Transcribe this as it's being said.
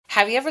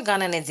Have you ever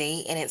gone on a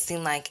date and it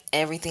seemed like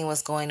everything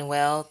was going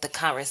well? The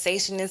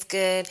conversation is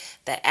good,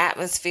 the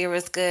atmosphere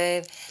is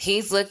good,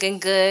 he's looking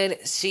good,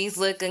 she's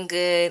looking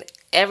good,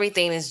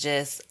 everything is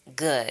just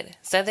good.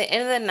 So at the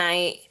end of the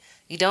night,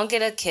 you don't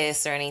get a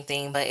kiss or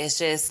anything, but it's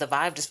just the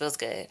vibe just feels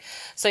good.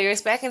 So you're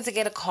expecting to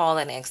get a call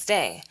the next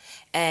day,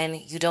 and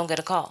you don't get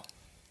a call.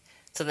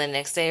 So the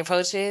next day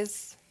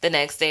approaches,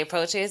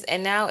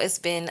 and now it's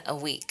been a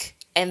week.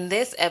 In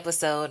this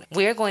episode,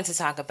 we're going to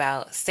talk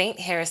about Saint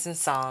Harison's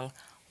song,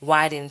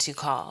 Why Didn't You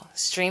Call?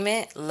 Stream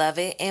it, love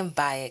it, and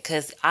buy it,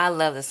 because I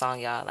love the song,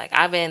 y'all. Like,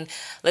 I've been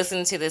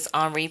listening to this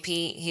on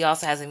repeat. He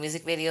also has a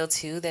music video,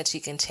 too, that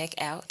you can check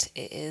out.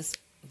 It is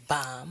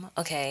bomb,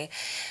 okay?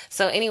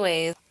 So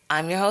anyways,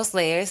 I'm your host,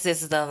 Layers.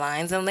 This is the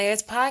Lines and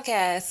Layers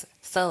podcast.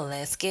 So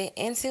let's get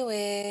into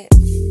it.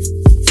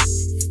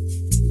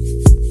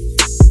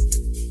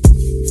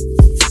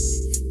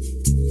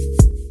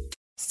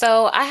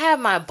 So I have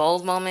my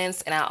bold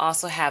moments and I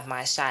also have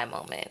my shy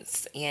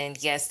moments. And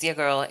yes, your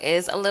girl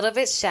is a little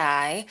bit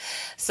shy.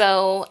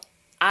 So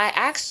I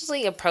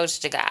actually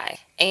approached a guy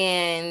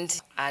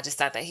and I just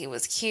thought that he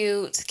was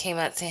cute. Came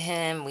up to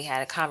him. We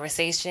had a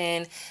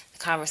conversation. The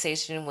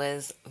conversation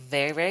was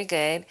very, very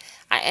good.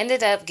 I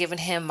ended up giving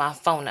him my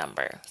phone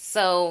number.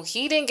 So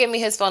he didn't give me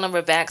his phone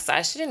number back, so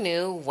I should have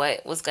knew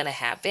what was going to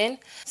happen.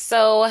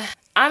 So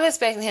I'm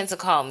expecting him to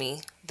call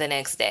me the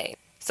next day.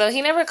 So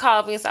he never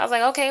called me, so I was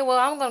like, okay, well,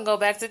 I'm going to go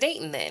back to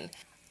dating then.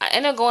 I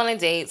ended up going on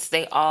dates.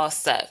 They all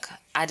suck.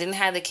 I didn't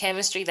have the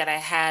chemistry that I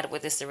had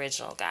with this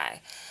original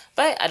guy.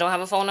 But I don't have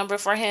a phone number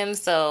for him,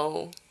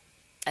 so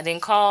I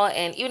didn't call.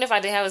 And even if I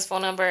did have his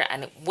phone number,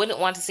 I wouldn't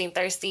want to seem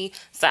thirsty,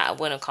 so I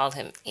wouldn't have called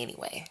him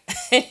anyway.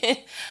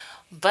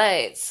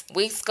 But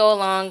weeks go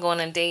along,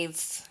 going on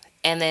dates,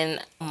 and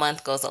then a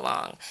month goes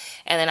along.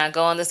 And then I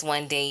go on this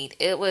one date.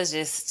 It was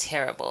just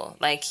terrible.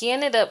 Like, he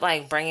ended up,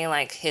 like, bringing,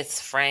 like,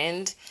 his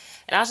friend.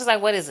 And I was just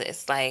like, what is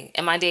this? Like,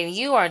 am I dating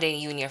you or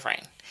dating you and your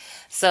friend?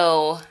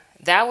 So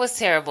that was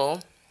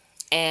terrible.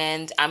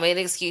 And I made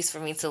an excuse for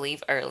me to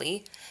leave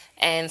early.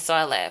 And so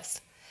I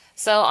left.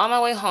 So on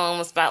my way home,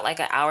 it's about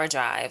like an hour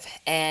drive.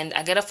 And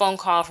I get a phone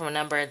call from a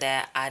number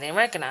that I didn't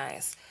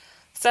recognize.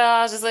 So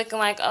I was just looking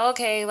like,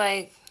 okay,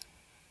 like,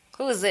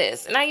 who is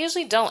this? And I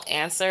usually don't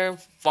answer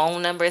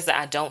phone numbers that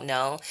I don't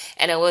know.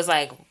 And it was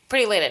like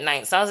pretty late at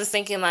night. So I was just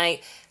thinking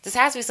like, this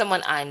has to be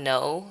someone I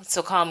know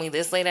to call me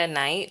this late at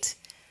night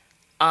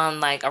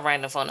on like a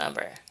random phone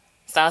number.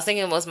 So I was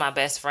thinking it was my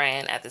best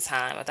friend at the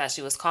time. I thought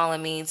she was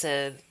calling me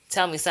to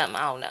tell me something.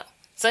 I don't know.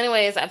 So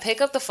anyways, I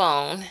pick up the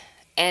phone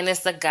and it's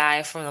the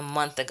guy from a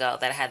month ago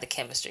that I had the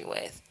chemistry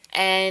with.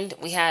 And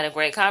we had a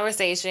great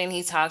conversation.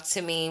 He talked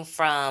to me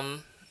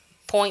from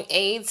point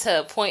A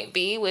to point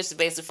B, which is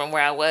basically from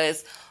where I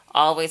was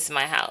all the way to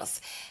my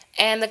house.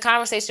 And the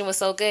conversation was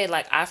so good.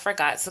 Like, I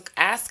forgot to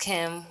ask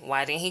him,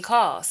 why didn't he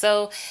call?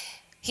 So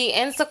he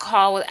ends the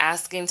call with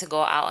asking to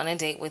go out on a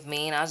date with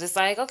me. And I was just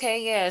like,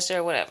 okay, yeah,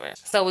 sure, whatever.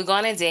 So we go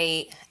on a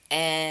date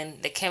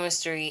and the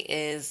chemistry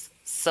is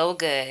so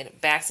good.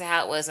 Back to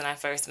how it was when I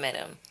first met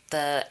him.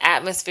 The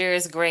atmosphere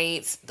is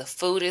great. The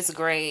food is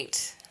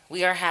great.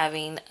 We are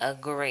having a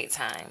great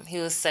time. He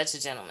was such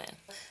a gentleman.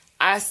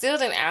 I still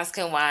didn't ask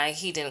him why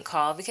he didn't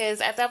call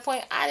because at that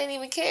point I didn't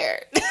even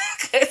care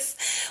because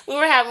we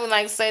were having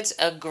like such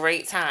a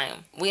great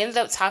time. We ended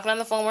up talking on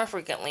the phone more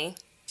frequently.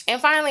 And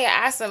finally I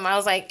asked him, I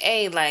was like,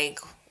 hey, like,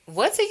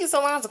 what took you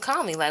so long to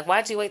call me? Like,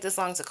 why'd you wait this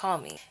long to call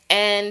me?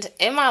 And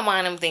in my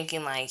mind, I'm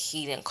thinking like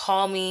he didn't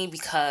call me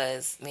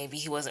because maybe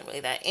he wasn't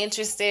really that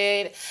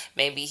interested.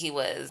 Maybe he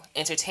was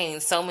entertaining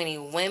so many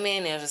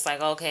women. It was just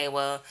like, okay,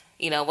 well,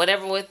 you know,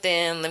 whatever with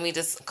them, let me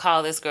just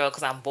call this girl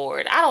because I'm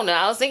bored. I don't know.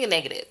 I was thinking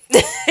negative.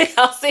 I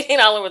was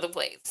thinking all over the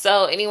place.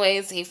 So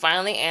anyways, he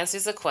finally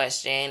answers a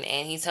question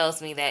and he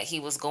tells me that he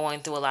was going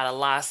through a lot of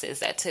losses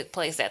that took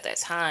place at that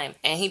time.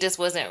 And he just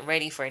wasn't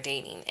ready for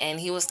dating. And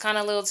he was kind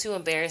of a little too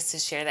embarrassed to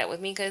share that with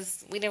me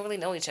because we didn't really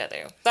know each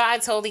other. So I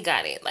totally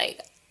got it.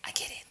 Like, I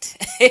get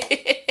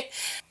it.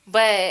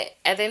 But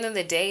at the end of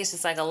the day, it's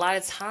just like a lot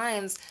of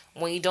times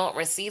when you don't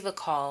receive a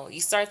call, you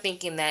start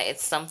thinking that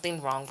it's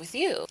something wrong with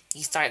you.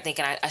 You start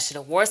thinking, I should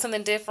have wore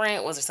something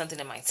different. Was there something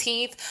in my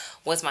teeth?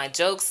 Was my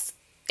jokes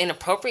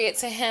inappropriate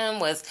to him?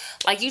 Was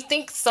like, you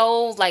think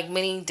so like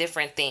many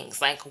different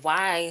things. Like,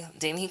 why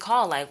didn't he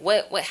call? Like,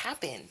 what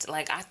happened?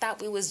 Like, I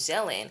thought we was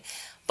gelling.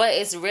 But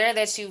it's rare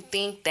that you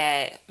think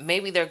that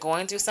maybe they're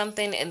going through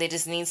something and they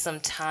just need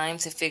some time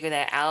to figure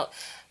that out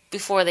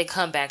before they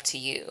come back to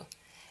you.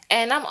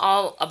 And I'm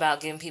all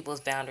about giving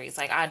people's boundaries.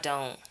 Like, I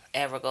don't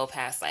ever go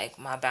past, like,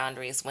 my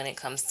boundaries when it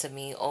comes to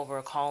me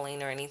over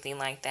calling or anything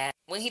like that.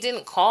 When he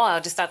didn't call, I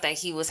just thought that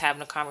he was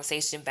having a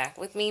conversation back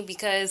with me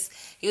because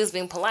he was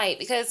being polite.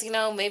 Because, you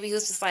know, maybe he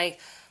was just like,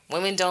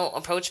 women don't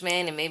approach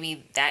men and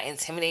maybe that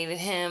intimidated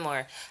him.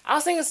 Or I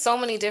was thinking so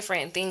many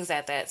different things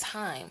at that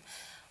time.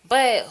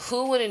 But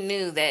who would have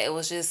knew that it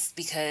was just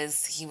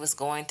because he was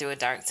going through a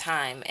dark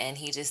time and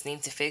he just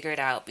needed to figure it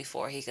out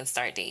before he can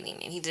start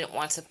dating. And he didn't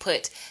want to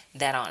put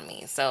that on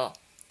me. So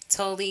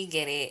totally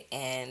get it.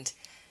 And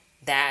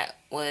that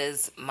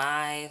was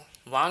my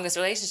longest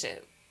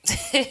relationship.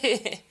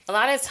 A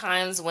lot of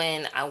times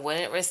when I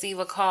wouldn't receive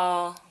a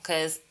call,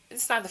 because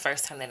it's not the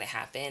first time that it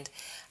happened,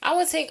 I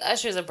would take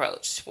Usher's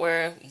approach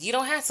where you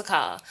don't have to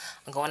call.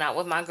 I'm going out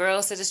with my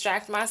girls to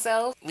distract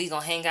myself. We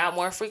gonna hang out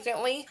more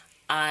frequently.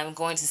 I'm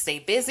going to stay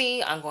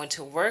busy. I'm going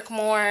to work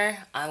more.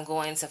 I'm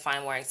going to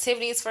find more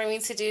activities for me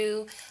to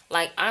do.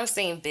 Like, I'm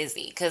staying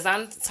busy because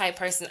I'm the type of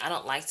person, I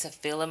don't like to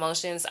feel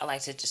emotions. I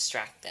like to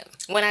distract them.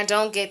 When I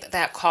don't get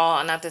that call,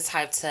 I'm not the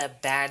type to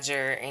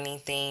badger or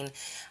anything.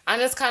 I'm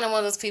just kind of one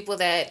of those people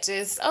that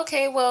just,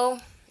 okay,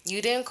 well,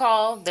 you didn't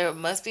call. There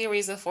must be a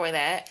reason for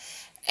that.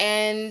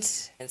 And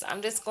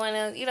I'm just going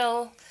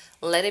to,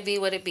 let it be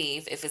what it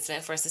be. If it's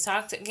meant for us to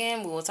talk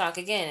again, we will talk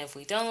again. If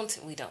we don't,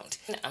 we don't.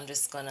 I'm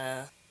just going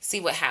to see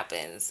what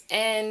happens.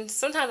 And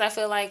sometimes I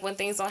feel like when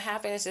things don't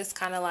happen, it's just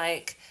kind of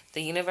like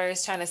the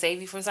universe trying to save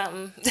you from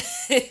something.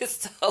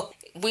 So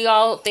we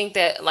all think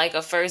that like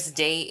a first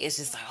date is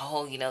just like,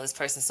 oh, this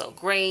person's so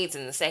great.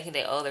 And the second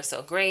day, oh, they're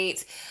so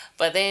great.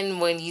 But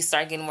then when you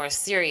start getting more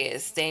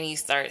serious, then you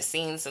start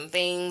seeing some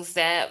things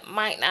that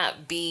might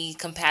not be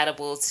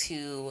compatible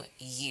to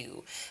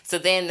you. So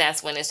then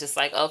that's when it's just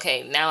like,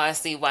 okay, now I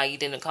see why you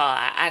didn't call.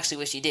 I actually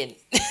wish you didn't.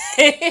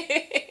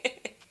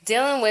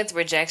 Dealing with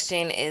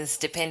rejection is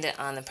dependent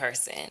on the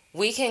person.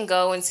 We can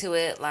go into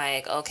it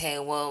like, okay,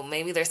 well,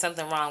 maybe there's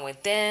something wrong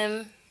with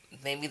them.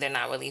 Maybe they're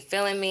not really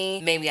feeling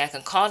me. Maybe I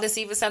can call to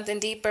see if it's something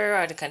deeper,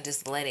 or to kind of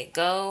just let it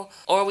go.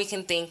 Or we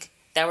can think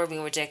that we're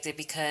being rejected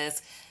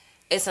because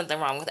it's something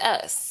wrong with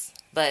us.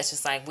 But it's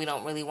just like we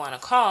don't really want to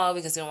call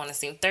because we don't want to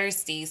seem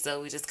thirsty.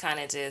 So we just kind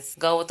of just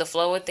go with the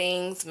flow of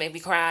things, maybe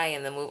cry,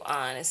 and then move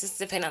on. It's just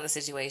depending on the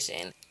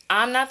situation.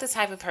 I'm not the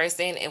type of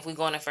person, if we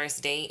go on a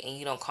first date and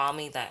you don't call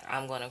me, that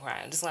I'm going to cry.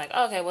 I'm just like,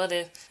 okay, well,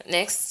 then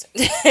next,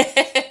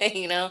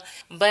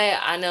 But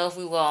I know if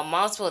we go on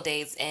multiple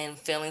dates and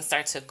feelings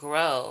start to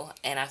grow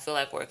and I feel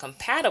like we're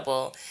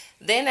compatible,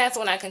 then that's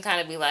when I can kind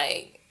of be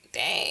like,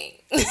 dang,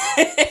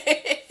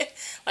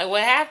 like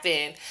what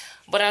happened?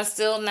 But I'm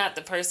still not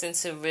the person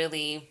to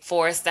really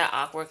force that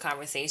awkward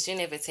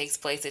conversation. If it takes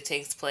place, it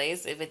takes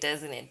place. If it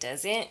doesn't, it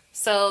doesn't.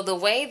 So the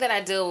way that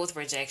I deal with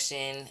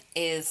rejection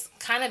is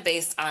kind of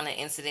based on an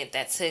incident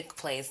that took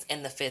place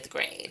in the 5th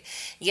grade.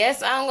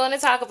 Yes, I'm going to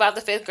talk about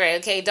the 5th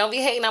grade, okay? Don't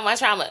be hating on my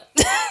trauma.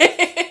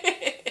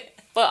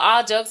 But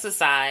all jokes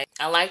aside,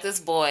 I like this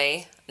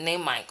boy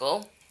named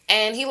Michael.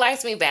 And he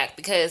likes me back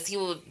because he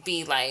would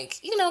be like,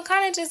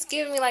 kind of just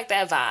giving me like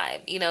that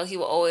vibe. He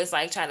would always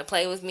like try to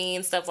play with me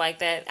and stuff like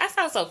that. I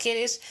sound so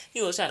kiddish.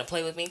 He was trying to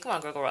play with me. Come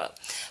on, girl, grow up.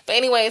 But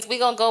anyways, we're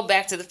going to go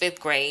back to the 5th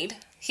grade.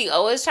 He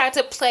always tried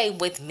to play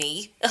with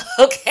me.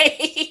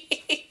 Okay.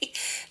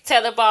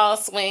 Tetherball,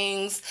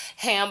 swings,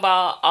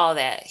 handball, all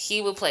that.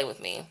 He would play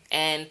with me.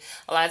 And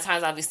a lot of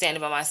times I'll be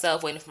standing by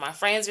myself waiting for my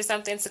friends or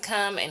something to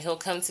come, and he'll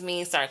come to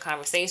me, start a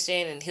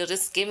conversation, and he'll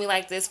just give me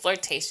like this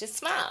flirtatious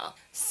smile.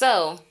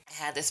 So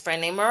I had this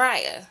friend named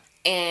Mariah,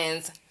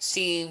 and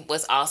she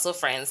was also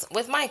friends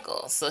with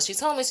Michael. So she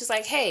told me, she's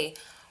like, hey,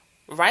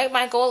 write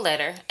Michael a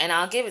letter and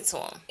I'll give it to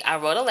him. I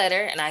wrote a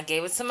letter and I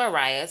gave it to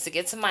Mariah to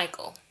get to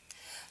Michael.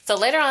 So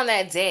later on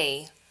that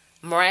day,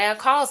 Mariah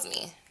calls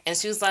me. And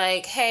she was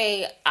like,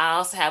 hey, I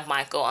also have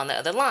Michael on the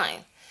other line.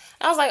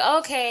 I was like,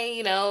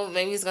 okay,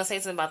 maybe he's going to say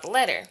something about the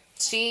letter.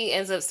 She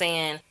ends up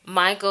saying,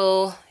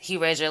 Michael, he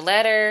read your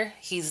letter.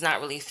 He's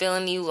not really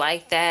feeling you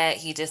like that.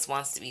 He just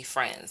wants to be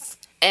friends.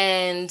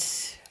 And,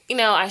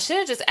 I should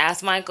have just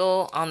asked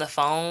Michael on the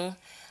phone.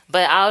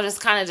 But I was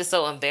just kind of just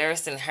so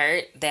embarrassed and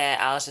hurt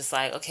that I was just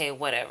like, okay,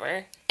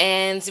 whatever.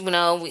 And,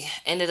 we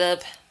ended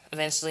up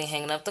eventually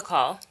hanging up the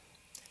call.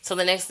 So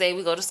the next day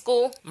we go to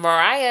school.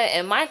 Mariah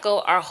and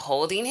Michael are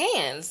holding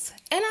hands.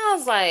 And I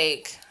was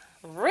like,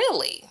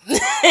 really?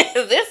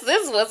 This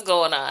is what's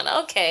going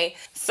on. Okay.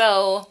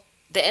 So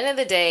the end of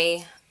the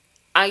day,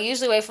 I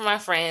usually wait for my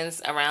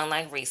friends around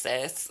like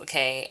recess.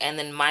 Okay. And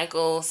then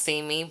Michael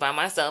seen me by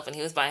myself, and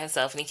he was by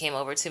himself, and he came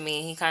over to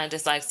me. He kind of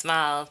just like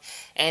smiled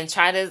and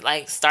tried to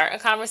like start a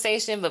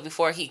conversation. But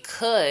before he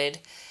could,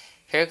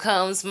 here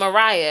comes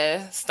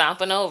Mariah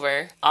stomping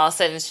over. All of a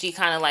sudden, she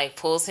kind of like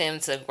pulls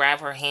him to grab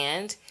her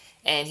hand,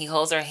 and he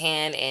holds her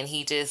hand, and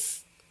he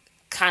just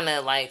kind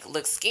of like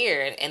looks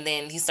scared, and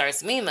then he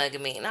starts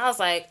mugging me. And I was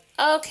like,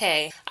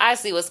 okay, I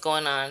see what's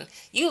going on.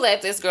 You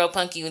let this girl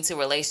punk you into a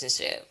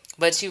relationship,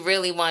 but you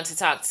really want to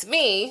talk to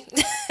me.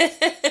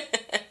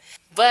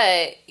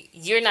 But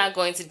you're not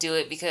going to do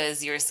it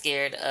because you're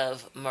scared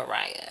of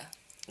Mariah.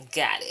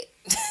 Got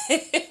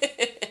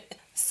it.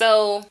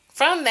 So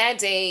from that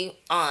day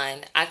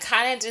on, I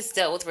kind of just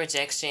dealt with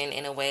rejection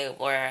in a way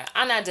where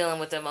I'm not dealing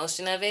with the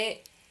emotion of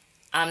it.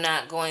 I'm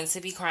not going to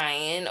be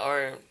crying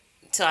or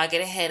till I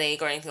get a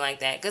headache or anything like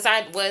that. Because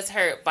I was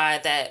hurt by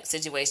that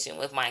situation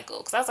with Michael.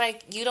 Because I was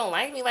like, you don't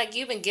like me? Like,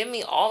 you've been giving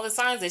me all the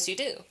signs that you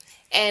do.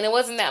 And it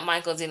wasn't that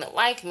Michael didn't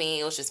like me.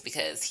 It was just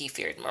because he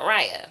feared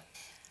Mariah.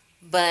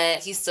 But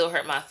he still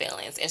hurt my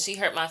feelings. And she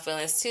hurt my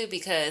feelings too,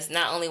 because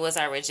not only was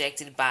I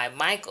rejected by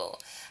Michael,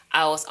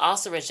 I was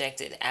also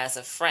rejected as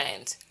a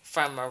friend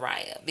from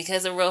Mariah,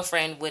 because a real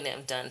friend wouldn't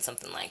have done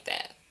something like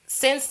that.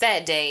 Since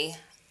that day,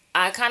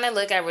 I kind of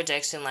look at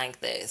rejection like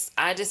this.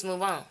 I just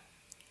move on.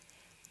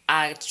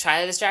 I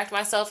try to distract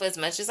myself as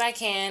much as I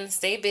can,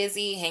 stay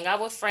busy, hang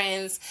out with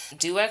friends,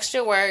 do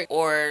extra work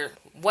or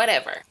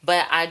whatever.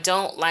 But I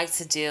don't like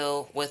to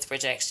deal with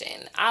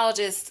rejection. I'll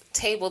just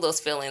table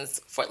those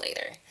feelings for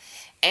later.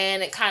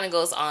 And it kind of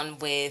goes on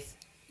with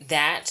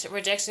that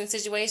rejection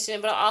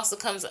situation, but it also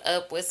comes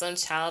up with some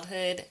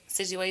childhood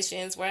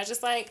situations where I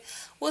just like,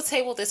 we'll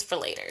table this for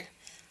later.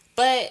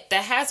 But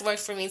that has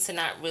worked for me to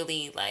not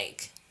really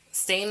like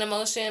stay in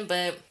emotion,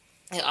 but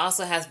it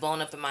also has blown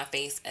up in my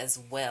face as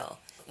well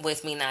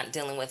with me not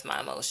dealing with my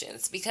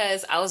emotions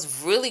because I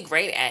was really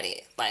great at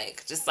it.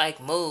 Like, just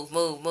like move,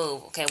 move,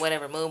 move. Okay,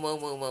 whatever, move,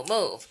 move, move, move,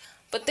 move.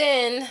 But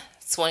then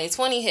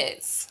 2020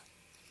 hits.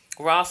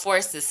 We're all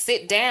forced to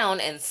sit down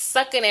and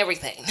suck in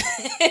everything.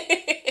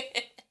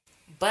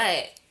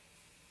 But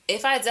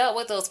if I dealt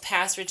with those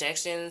past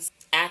rejections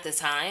at the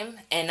time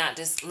and not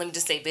just, let me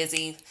just stay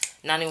busy,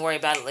 not even worry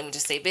about it, let me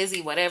just stay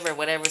busy, whatever,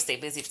 stay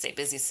busy, stay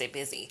busy, stay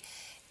busy.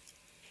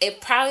 It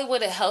probably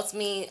would have helped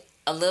me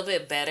a little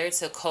bit better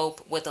to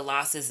cope with the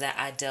losses that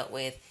I dealt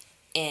with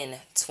in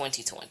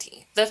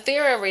 2020. The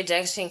fear of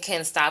rejection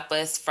can stop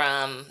us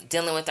from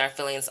dealing with our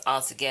feelings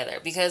altogether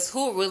because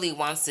who really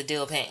wants to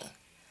deal pain?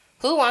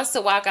 Who wants to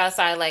walk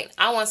outside like,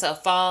 I want to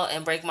fall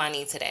and break my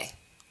knee today?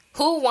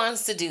 Who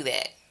wants to do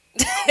that?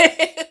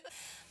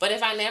 But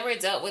if I never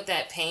dealt with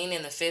that pain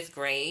in the 5th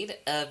grade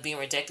of being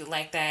rejected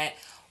like that,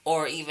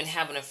 or even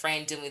having a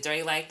friend do me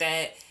dirty like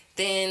that,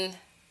 then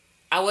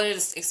I would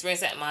have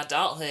experienced that in my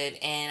adulthood,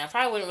 and I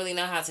probably wouldn't really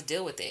know how to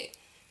deal with it.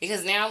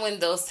 Because now when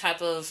those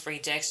type of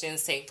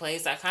rejections take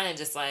place, I kind of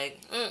just like,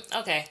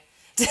 okay.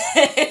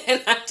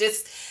 And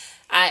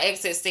I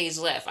exit stage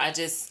left.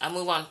 I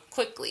move on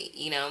quickly,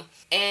 you know.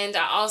 And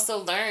I also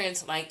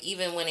learned, like,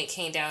 even when it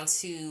came down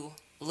to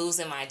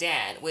losing my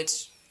dad,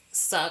 which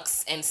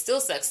sucks and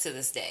still sucks to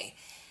this day.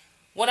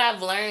 What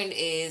I've learned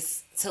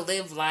is to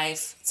live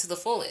life to the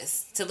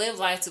fullest. To live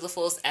life to the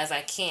fullest as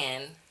I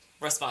can,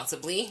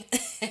 responsibly.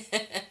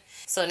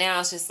 So now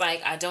it's just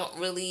like, I don't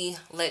really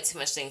let too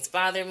much things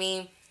bother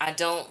me. I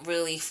don't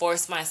really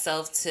force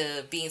myself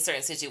to be in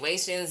certain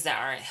situations that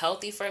aren't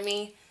healthy for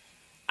me.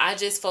 I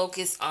just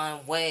focus on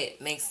what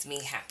makes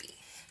me happy.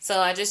 So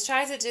I just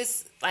try to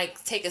just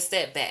like take a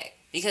step back,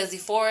 because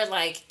before,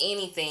 like,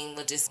 anything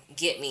would just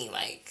get me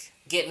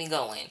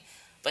going.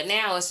 But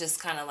now it's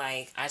just kind of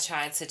like I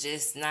try to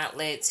just not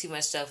let too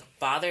much stuff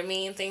bother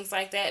me and things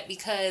like that,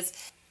 because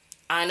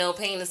I know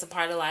pain is a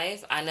part of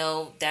life. I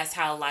know that's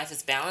how life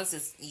is balanced,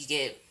 is you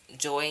get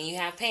joy and you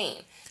have pain.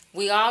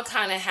 We all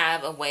kind of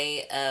have a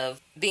way of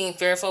being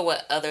fearful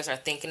what others are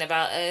thinking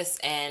about us,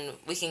 and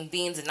we can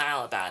be in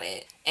denial about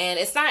it. And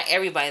it's not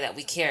everybody that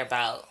we care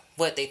about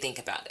what they think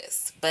about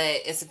us,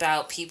 but it's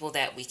about people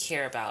that we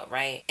care about,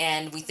 right?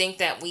 And we think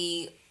that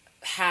we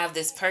have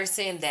this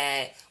person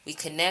that we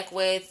connect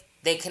with,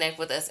 they connect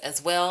with us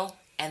as well,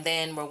 and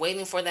then we're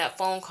waiting for that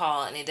phone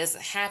call and it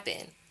doesn't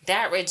happen.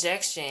 That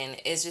rejection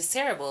is just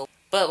terrible.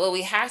 But what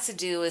we have to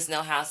do is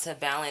know how to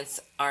balance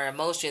our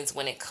emotions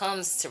when it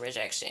comes to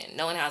rejection,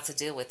 knowing how to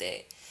deal with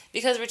it.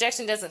 Because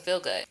rejection doesn't feel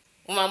good.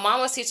 When my mom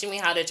was teaching me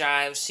how to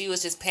drive, she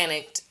was just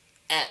panicked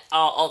at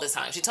all the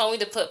time. She told me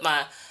to put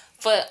my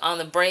foot on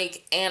the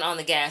brake and on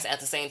the gas at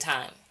the same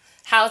time.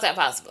 How is that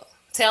possible?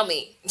 Tell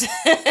me.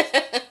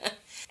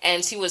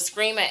 And she would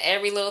scream at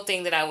every little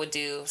thing that I would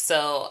do.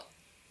 So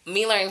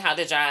me learning how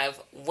to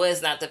drive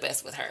was not the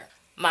best with her.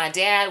 My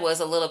dad was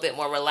a little bit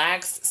more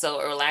relaxed,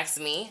 so it relaxed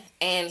me.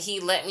 And he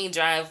let me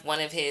drive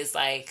one of his,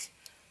 like,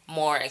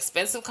 more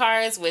expensive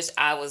cars, which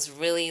I was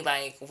really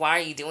like, why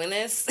are you doing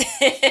this?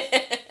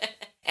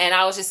 And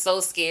I was just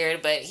so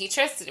scared, but he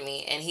trusted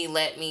me and he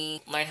let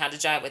me learn how to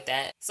drive with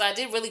that. So I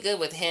did really good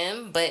with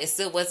him, but it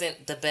still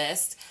wasn't the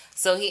best.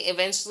 So he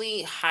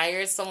eventually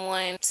hired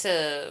someone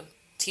to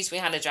teach me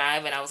how to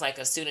drive, and I was like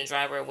a student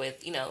driver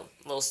with, you know,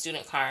 a little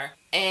student car.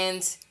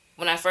 And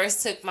when I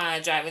first took my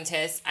driving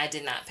test, I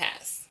did not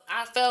pass.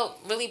 I felt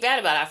really bad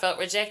about it. I felt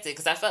rejected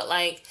because I felt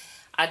like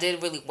I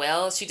did really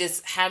well. She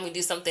just had me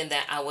do something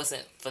that I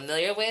wasn't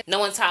familiar with. No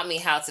one taught me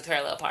how to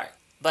parallel park,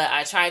 but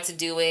I tried to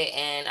do it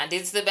and I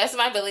did it to the best of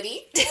my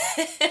ability.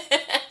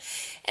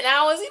 And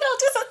I was, you know,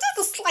 just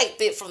a slight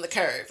bit from the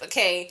curve,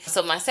 okay?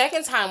 So my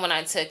second time when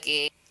I took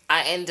it,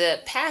 I ended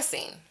up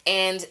passing.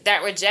 And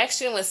that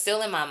rejection was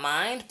still in my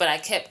mind, but I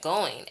kept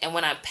going. And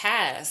when I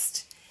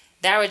passed,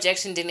 that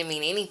rejection didn't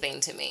mean anything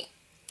to me,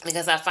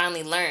 because I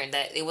finally learned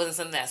that it wasn't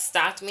something that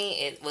stopped me.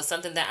 It was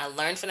something that I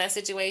learned from that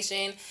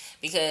situation,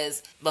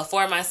 because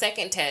before my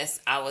second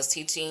test, I was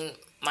teaching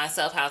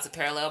myself how to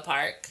parallel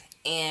park.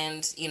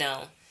 And, you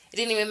know, it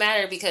didn't even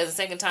matter because the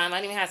second time I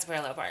didn't even have to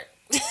parallel park.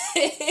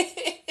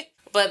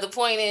 But the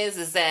point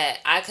is that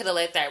I could have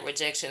let that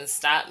rejection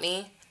stop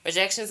me.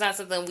 Rejection is not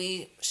something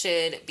we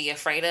should be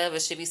afraid of.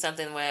 It should be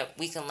something where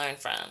we can learn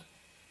from.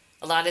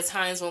 A lot of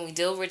times when we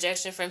deal with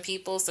rejection from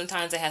people,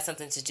 sometimes it has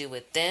something to do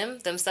with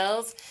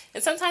themselves,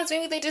 and sometimes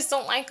maybe they just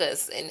don't like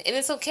us, and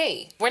it's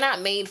okay. We're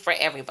not made for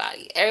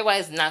everybody.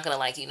 Everybody's not going to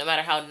like you, no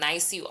matter how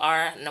nice you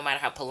are, no matter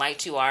how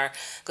polite you are,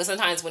 because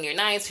sometimes when you're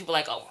nice, people are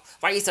like, oh,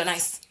 why are you so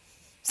nice?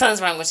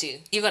 Something's wrong with you.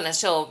 You're going to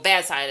show a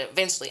bad side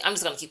eventually. I'm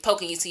just going to keep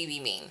poking you till you be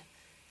mean.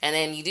 And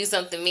then you do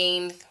something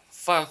mean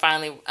from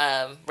finally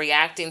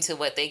reacting to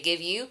what they give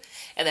you,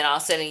 and then all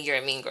of a sudden you're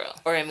a mean girl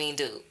or a mean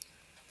dude.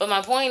 But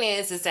my point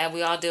is that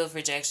we all deal with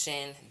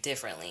rejection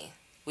differently.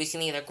 We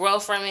can either grow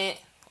from it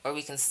or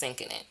we can sink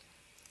in it.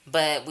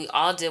 But we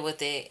all deal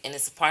with it, and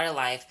it's a part of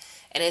life.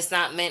 And it's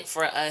not meant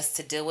for us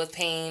to deal with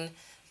pain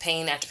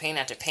after pain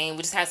after pain.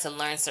 We just have to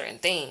learn certain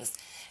things.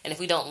 And if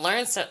we don't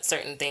learn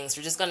certain things,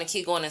 we're just going to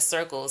keep going in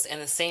circles and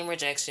the same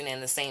rejection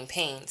and the same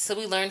pain. So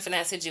we learn from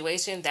that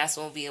situation. That's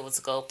when we'll be able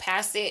to go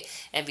past it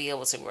and be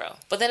able to grow.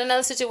 But then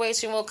another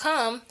situation will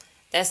come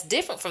that's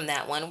different from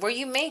that one, where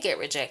you may get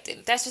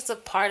rejected. That's just a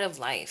part of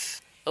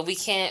life. But we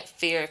can't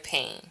fear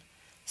pain.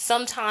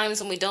 Sometimes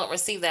when we don't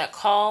receive that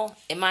call,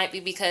 it might be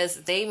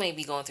because they may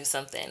be going through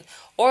something.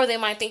 Or they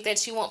might think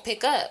that you won't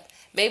pick up.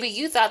 Maybe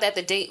you thought that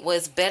the date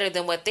was better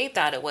than what they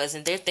thought it was,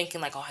 and they're thinking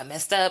like, oh, I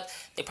messed up.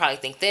 They probably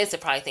think this, they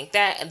probably think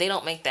that, and they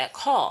don't make that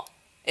call.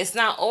 It's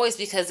not always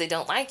because they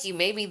don't like you.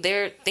 Maybe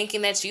they're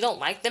thinking that you don't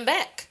like them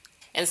back.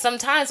 And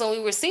sometimes when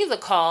we receive the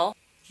call,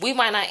 we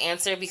might not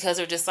answer because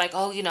we're just like,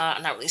 oh,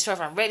 I'm not really sure if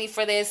I'm ready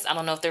for this. I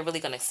don't know if they're really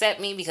going to accept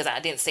me because I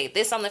didn't say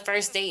this on the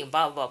first date, and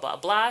blah, blah, blah,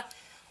 blah.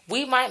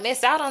 We might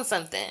miss out on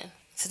something.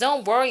 So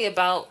don't worry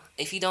about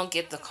if you don't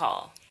get the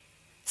call.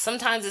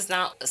 Sometimes it's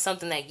not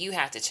something that you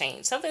have to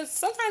change. Sometimes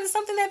it's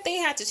something that they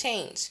have to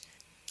change.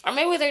 Or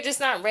maybe they're just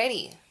not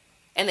ready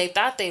and they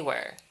thought they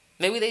were.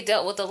 Maybe they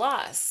dealt with the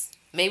loss.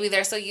 Maybe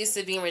they're so used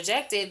to being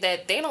rejected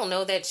that they don't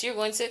know that you're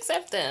going to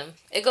accept them.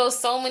 It goes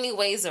so many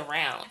ways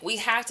around. We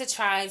have to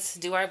try to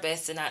do our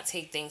best to not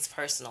take things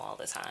personal all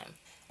the time.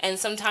 And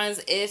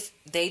sometimes if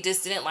they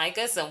just didn't like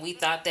us and we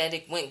thought that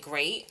it went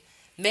great,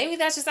 maybe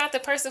that's just not the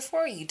person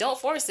for you. Don't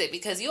force it,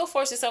 because you'll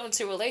force yourself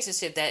into a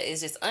relationship that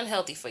is just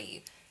unhealthy for you.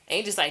 And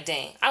you're just like,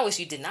 dang, I wish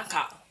you did not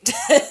call.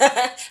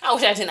 I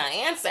wish I did not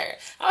answer.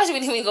 I wish we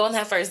didn't even go on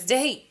that first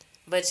date.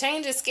 But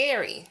change is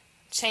scary.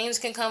 Change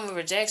can come with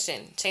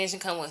rejection. Change can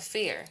come with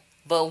fear.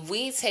 But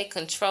we take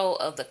control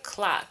of the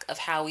clock of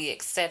how we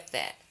accept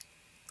that.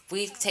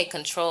 We take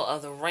control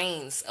of the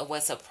reins of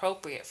what's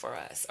appropriate for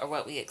us or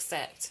what we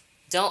accept.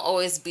 Don't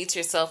always beat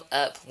yourself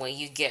up when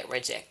you get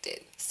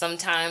rejected.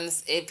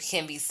 Sometimes it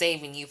can be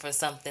saving you from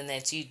something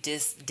that you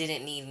just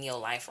didn't need in your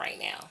life right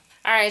now.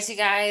 All right, you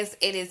guys,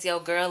 it is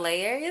your girl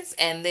Layers,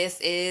 and this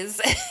is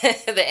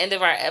the end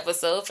of our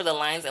episode for the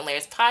Lines and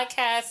Layers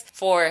podcast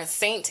for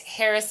Saint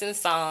Harison's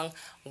song,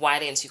 Why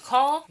Didn't You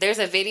Call? There's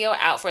a video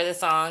out for the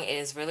song. It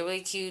is really, really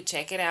cute.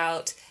 Check it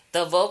out.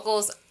 The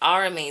vocals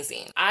are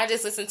amazing. I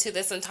just listen to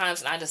this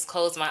sometimes and I just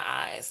close my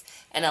eyes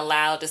and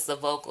allow just the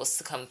vocals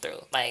to come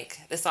through. Like,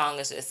 the song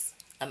is just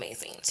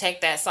amazing.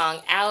 Check that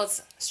song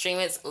out. Stream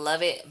it,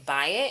 love it,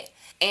 buy it.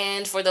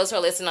 And for those who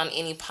are listening on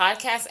any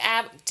podcast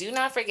app, do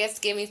not forget to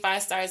give me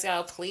 5 stars,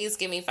 y'all. Please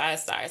give me 5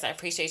 stars. I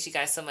appreciate you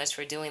guys so much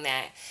for doing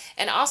that.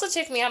 And also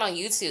check me out on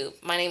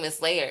YouTube. My name is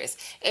Layers.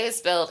 It is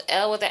spelled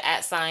L with the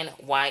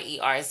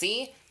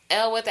 @YERZ.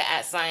 L with the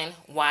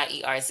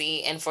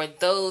 @YERZ. And for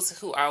those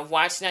who are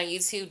watching on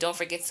YouTube, don't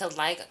forget to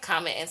like,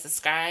 comment, and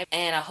subscribe.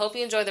 And I hope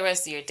you enjoy the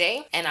rest of your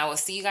day. And I will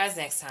see you guys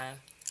next time.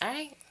 All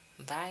right.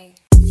 Bye.